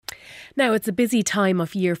Now, it's a busy time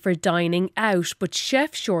of year for dining out, but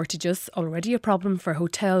chef shortages, already a problem for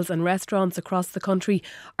hotels and restaurants across the country,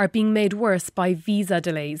 are being made worse by visa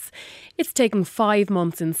delays. It's taken 5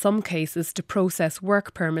 months in some cases to process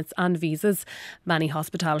work permits and visas. Many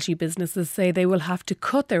hospitality businesses say they will have to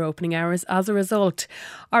cut their opening hours as a result.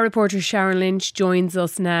 Our reporter Sharon Lynch joins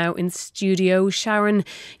us now in studio. Sharon,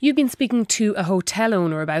 you've been speaking to a hotel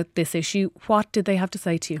owner about this issue. What did they have to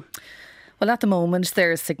say to you? Well, at the moment,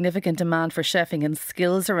 there is significant demand for chefing and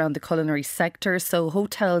skills around the culinary sector, so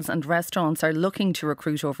hotels and restaurants are looking to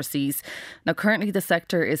recruit overseas. Now, currently the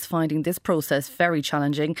sector is finding this process very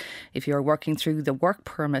challenging if you're working through the work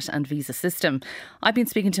permit and visa system. I've been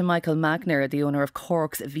speaking to Michael Magner, the owner of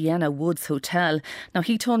Cork's Vienna Woods Hotel. Now,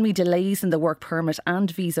 he told me delays in the work permit and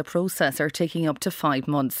visa process are taking up to 5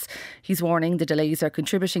 months. He's warning the delays are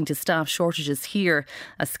contributing to staff shortages here,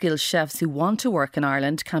 as skilled chefs who want to work in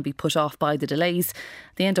Ireland can be put off by the delays.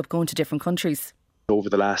 They end up going to different countries. Over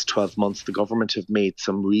the last 12 months, the government have made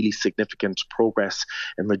some really significant progress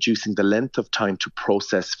in reducing the length of time to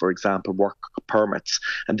process, for example, work permits.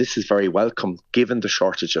 And this is very welcome, given the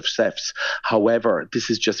shortage of chefs. However, this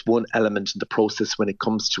is just one element in the process when it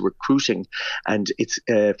comes to recruiting, and it's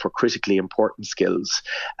for critically important skills.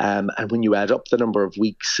 And when you add up the number of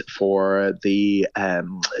weeks for when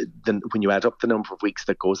you add up the number of weeks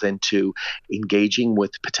that goes into engaging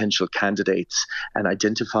with potential candidates and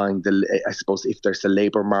identifying if there's a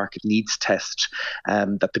labour market needs test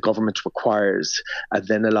that the government requires, and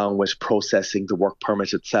then along with processing the work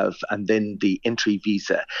permit itself and then the entry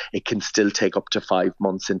visa, it can still take up to 5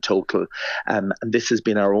 months in total. And this has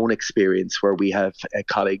been our own experience where we have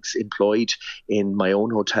colleagues employed in my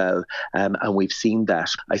own hotel, and we've seen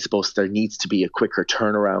that. I suppose there needs to be a quicker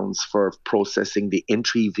turnarounds for processing the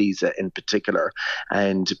entry visa in particular,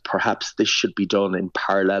 and perhaps this should be done in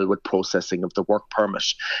parallel with processing of the work permit,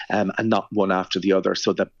 and not one after the other,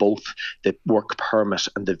 so that both the work permit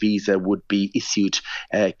and the visa would be issued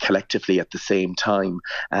collectively at the same time,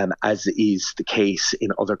 as is the case in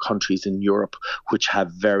other countries in Europe which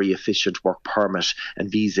have very efficient work permit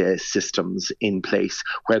and visa systems in place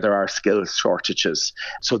where there are skills shortages.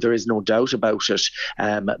 So there is no doubt about it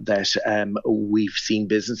that we've seen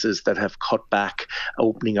businesses that have cut back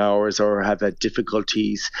opening hours or have had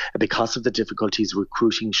difficulties because of the difficulties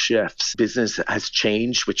recruiting chefs. Business has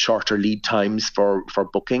changed with shorter lead times for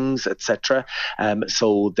bookings, etc.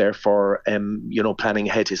 So therefore, planning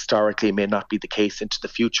ahead historically may not be the case into the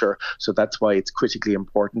future. So that's why it's critically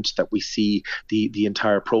important that we see the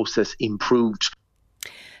entire process improved.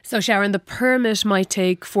 So Sharon, the permit might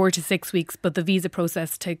take 4 to 6 weeks, but the visa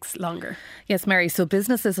process takes longer. Yes, Mary. So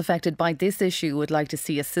businesses affected by this issue would like to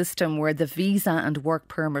see a system where the visa and work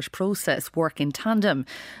permit process work in tandem,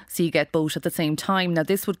 so you get both at the same time. Now,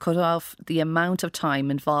 this would cut off the amount of time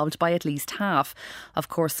involved by at least half. Of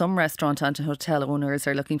course, some restaurant and hotel owners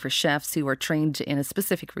are looking for chefs who are trained in a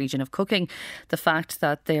specific region of cooking. The fact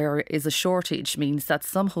that there is a shortage means that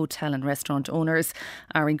some hotel and restaurant owners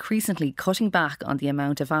are increasingly cutting back on the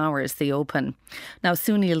amount of hours they open. Now,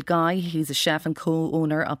 Sunil Guy, he's a chef and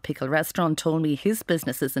co-owner of Pickle Restaurant, told me his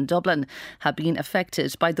businesses in Dublin have been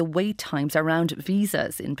affected by the wait times around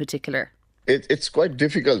visas in particular. It's quite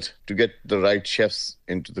difficult to get the right chefs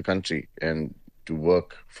into the country and to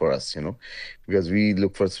work for us, because we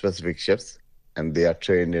look for specific chefs and they are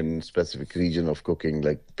trained in specific region of cooking.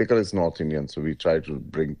 Like Pickle is North Indian, so we try to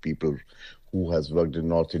bring people who has worked in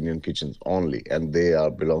North Indian kitchens only, and they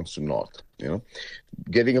belongs to North.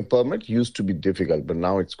 Getting a permit used to be difficult, but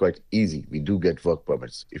now it's quite easy. We do get work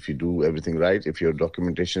permits. If you do everything right, if your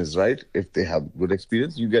documentation is right, if they have good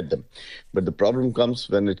experience, you get them. But the problem comes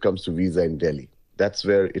when it comes to visa in Delhi. That's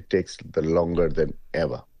where it takes the longer than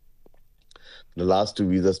ever. The last 2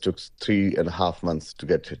 visas took 3.5 months to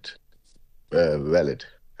get it valid,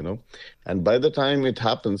 And by the time it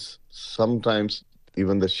happens, sometimes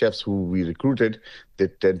even the chefs who we recruited, they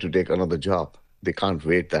tend to take another job. They can't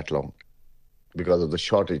wait that long because of the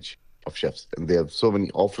shortage of chefs. And they have so many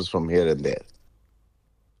offers from here and there.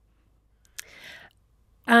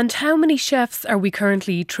 And how many chefs are we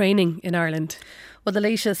currently training in Ireland? Well, the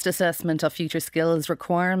latest assessment of future skills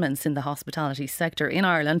requirements in the hospitality sector in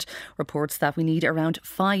Ireland reports that we need around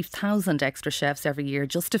 5,000 extra chefs every year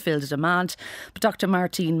just to fill the demand. But Dr.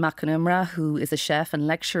 Máirtín, who is a chef and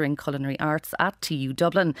lecturer in culinary arts at TU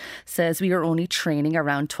Dublin, says we are only training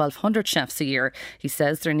around 1,200 chefs a year. He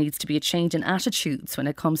says there needs to be a change in attitudes when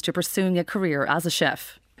it comes to pursuing a career as a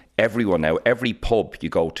chef. everyone now, every pub you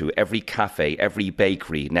go to, every cafe, every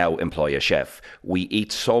bakery now employ a chef. We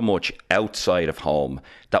eat so much outside of home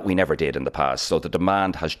that we never did in the past. So the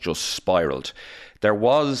demand has just spiraled. There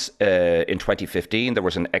was, in 2015, there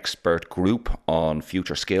was an expert group on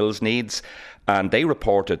future skills needs, and they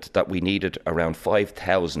reported that we needed around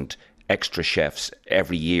 5,000 extra chefs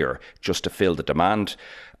every year just to fill the demand.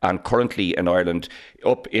 And currently in Ireland,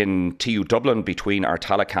 up in TU Dublin, between our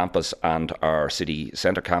Tala campus and our city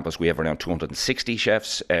centre campus, we have around 260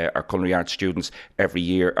 chefs, our culinary arts students every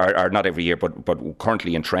year, or not every year, but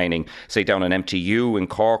currently in training. Say down in MTU in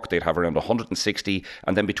Cork, they'd have around 160.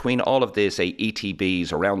 And then between all of this, say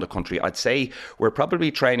ETBs around the country, I'd say we're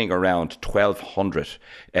probably training around 1,200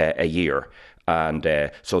 a year.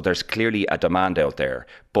 And so there's clearly a demand out there.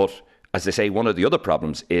 But as I say, one of the other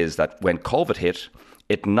problems is that when COVID hit,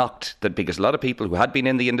 it knocked that, because a lot of people who had been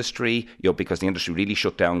in the industry, because the industry really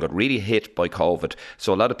shut down, got really hit by COVID.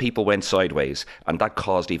 So a lot of people went sideways, and that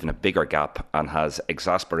caused even a bigger gap and has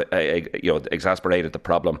exasperated the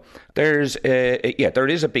problem. There is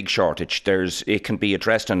a big shortage. It can be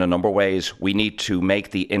addressed in a number of ways. We need to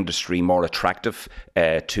make the industry more attractive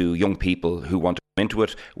to young people who want to come into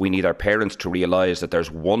it. We need our parents to realise that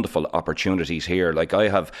there's wonderful opportunities here. Like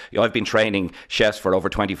I've been training chefs for over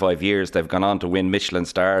 25 years. They've gone on to win Michelin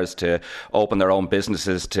stars, to open their own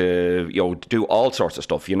businesses, to do all sorts of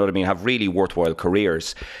stuff. You know what I mean? Have really worthwhile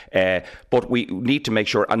careers. But we need to make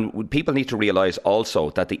sure, and people need to realise also,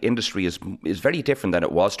 that the industry is very different than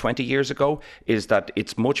it was 20 years ago. Is that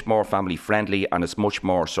it's much more family friendly and it's much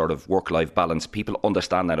more sort of work-life balance. People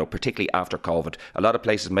understand that now, particularly after COVID. A lot of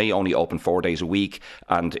places may only open 4 days a week,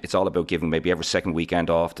 and it's all about giving maybe every second weekend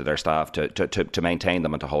off to their staff to maintain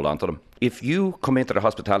them and to hold on to them. If you come into the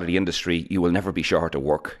hospitality industry, you will never be short of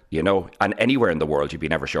work, and anywhere in the world you'll be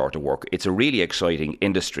never short of work. It's a really exciting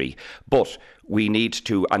industry, but we need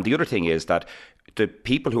to, and the other thing is that the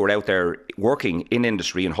people who are out there working in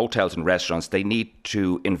industry, in hotels and restaurants, they need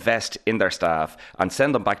to invest in their staff and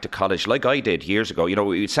send them back to college like I did years ago.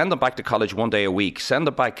 You send them back to college 1 day a week, send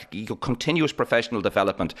them back, continuous professional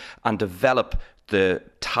development, and develop the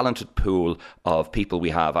talented pool of people we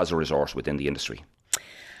have as a resource within the industry.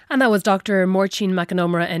 And that was Dr. Máirtín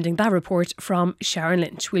McAnomara ending that report from Sharon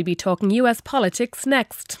Lynch. We'll be talking US politics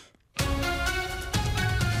next.